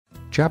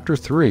Chapter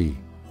 3.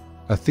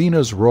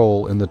 Athena's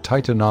role in the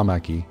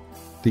Titanomachy,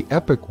 the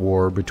epic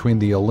war between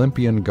the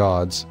Olympian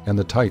gods and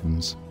the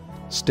Titans,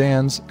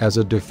 stands as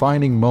a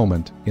defining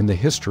moment in the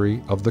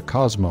history of the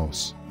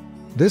cosmos.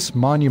 This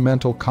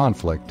monumental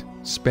conflict,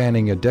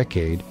 spanning a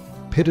decade,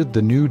 pitted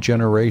the new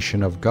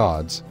generation of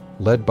gods,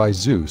 led by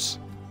Zeus,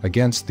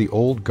 against the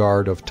old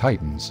guard of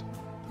Titans,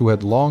 who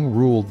had long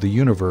ruled the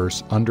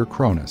universe under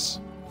Cronus.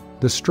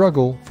 The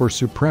struggle for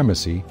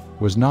supremacy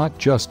was not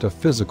just a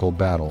physical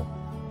battle,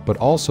 but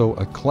also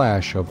a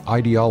clash of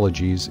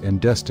ideologies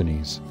and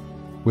destinies,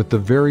 with the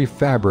very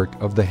fabric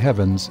of the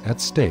heavens at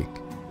stake.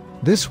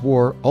 This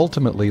war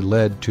ultimately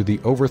led to the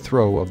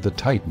overthrow of the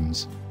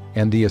Titans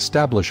and the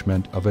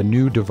establishment of a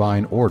new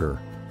divine order,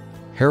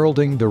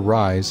 heralding the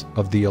rise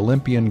of the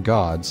Olympian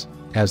gods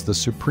as the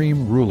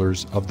supreme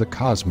rulers of the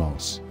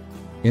cosmos.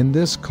 In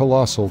this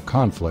colossal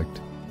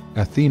conflict,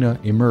 Athena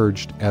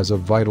emerged as a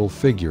vital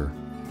figure.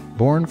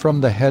 Born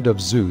from the head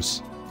of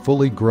Zeus,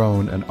 fully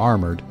grown and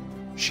armored,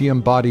 she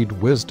embodied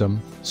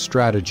wisdom,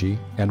 strategy,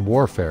 and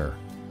warfare,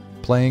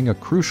 playing a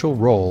crucial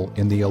role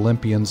in the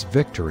Olympians'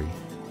 victory.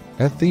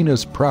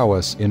 Athena's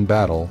prowess in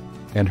battle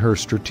and her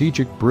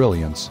strategic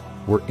brilliance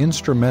were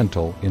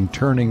instrumental in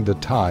turning the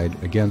tide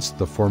against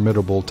the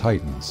formidable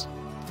Titans.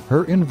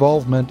 Her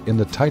involvement in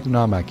the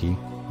Titanomachy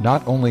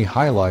not only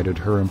highlighted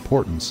her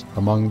importance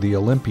among the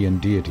Olympian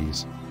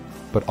deities,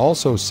 but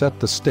also set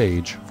the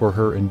stage for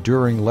her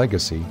enduring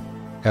legacy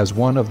as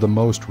one of the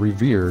most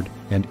revered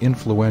and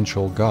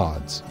influential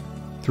gods.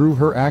 Through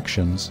her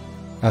actions,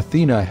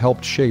 Athena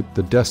helped shape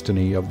the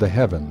destiny of the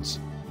heavens,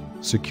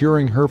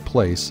 securing her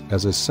place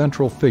as a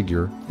central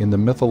figure in the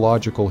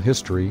mythological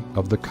history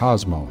of the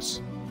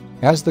cosmos.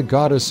 As the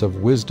goddess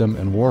of wisdom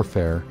and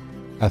warfare,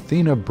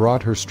 Athena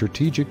brought her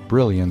strategic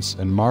brilliance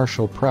and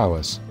martial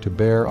prowess to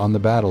bear on the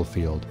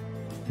battlefield,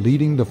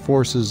 leading the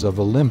forces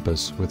of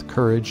Olympus with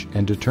courage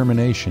and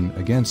determination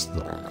against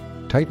the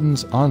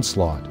Titans'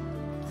 onslaught.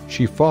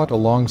 She fought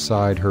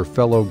alongside her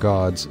fellow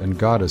gods and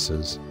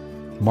goddesses,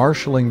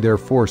 marshaling their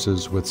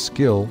forces with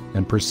skill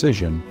and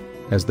precision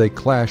as they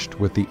clashed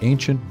with the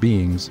ancient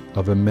beings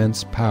of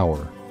immense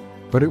power.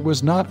 But it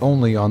was not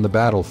only on the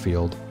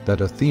battlefield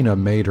that Athena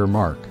made her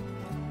mark.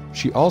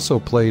 She also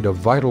played a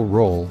vital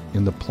role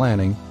in the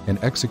planning and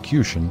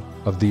execution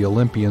of the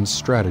Olympians'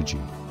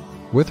 strategy.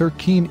 With her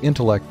keen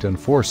intellect and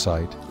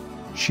foresight,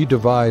 she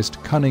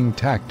devised cunning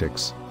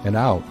tactics and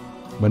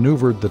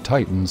outmaneuvered the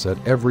Titans at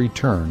every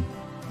turn,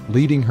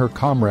 leading her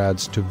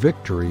comrades to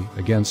victory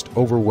against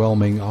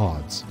overwhelming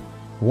odds.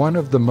 One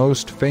of the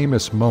most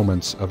famous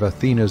moments of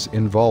Athena's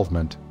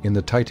involvement in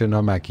the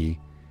Titanomachy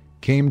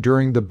came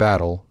during the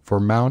battle for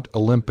Mount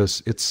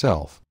Olympus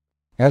itself.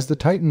 As the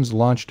Titans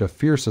launched a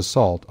fierce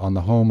assault on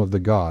the home of the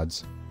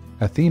gods,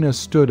 Athena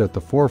stood at the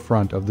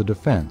forefront of the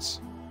defense,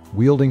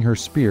 wielding her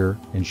spear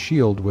and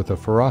shield with a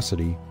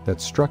ferocity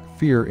that struck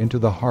fear into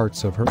the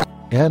hearts of her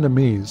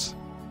enemies.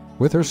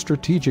 With her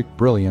strategic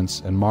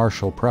brilliance and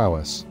martial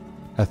prowess,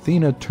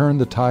 Athena turned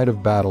the tide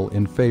of battle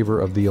in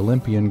favor of the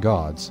Olympian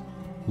gods,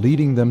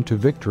 leading them to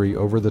victory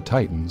over the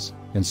Titans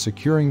and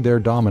securing their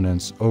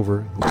dominance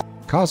over the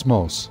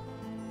cosmos.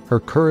 Her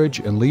courage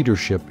and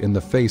leadership in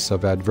the face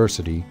of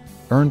adversity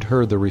earned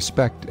her the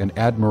respect and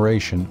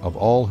admiration of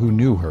all who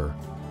knew her,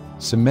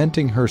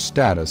 cementing her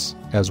status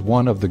as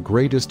one of the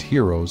greatest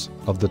heroes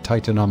of the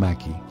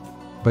Titanomachy.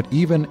 But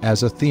even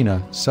as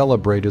Athena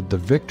celebrated the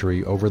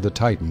victory over the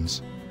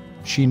Titans,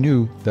 she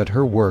knew that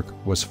her work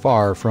was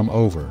far from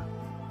over.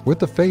 With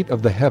the fate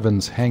of the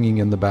heavens hanging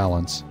in the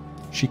balance,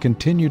 she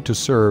continued to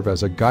serve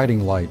as a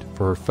guiding light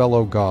for her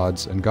fellow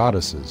gods and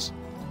goddesses,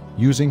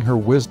 using her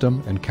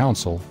wisdom and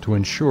counsel to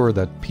ensure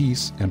that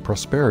peace and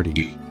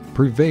prosperity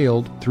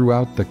prevailed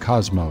throughout the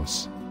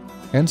cosmos.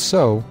 And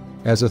so,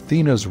 as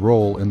Athena's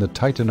role in the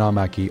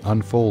Titanomachy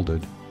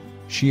unfolded,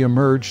 she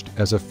emerged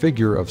as a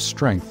figure of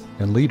strength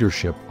and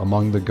leadership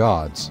among the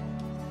gods,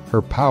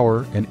 her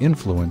power and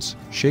influence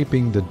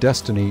shaping the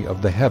destiny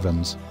of the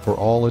heavens for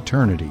all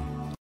eternity.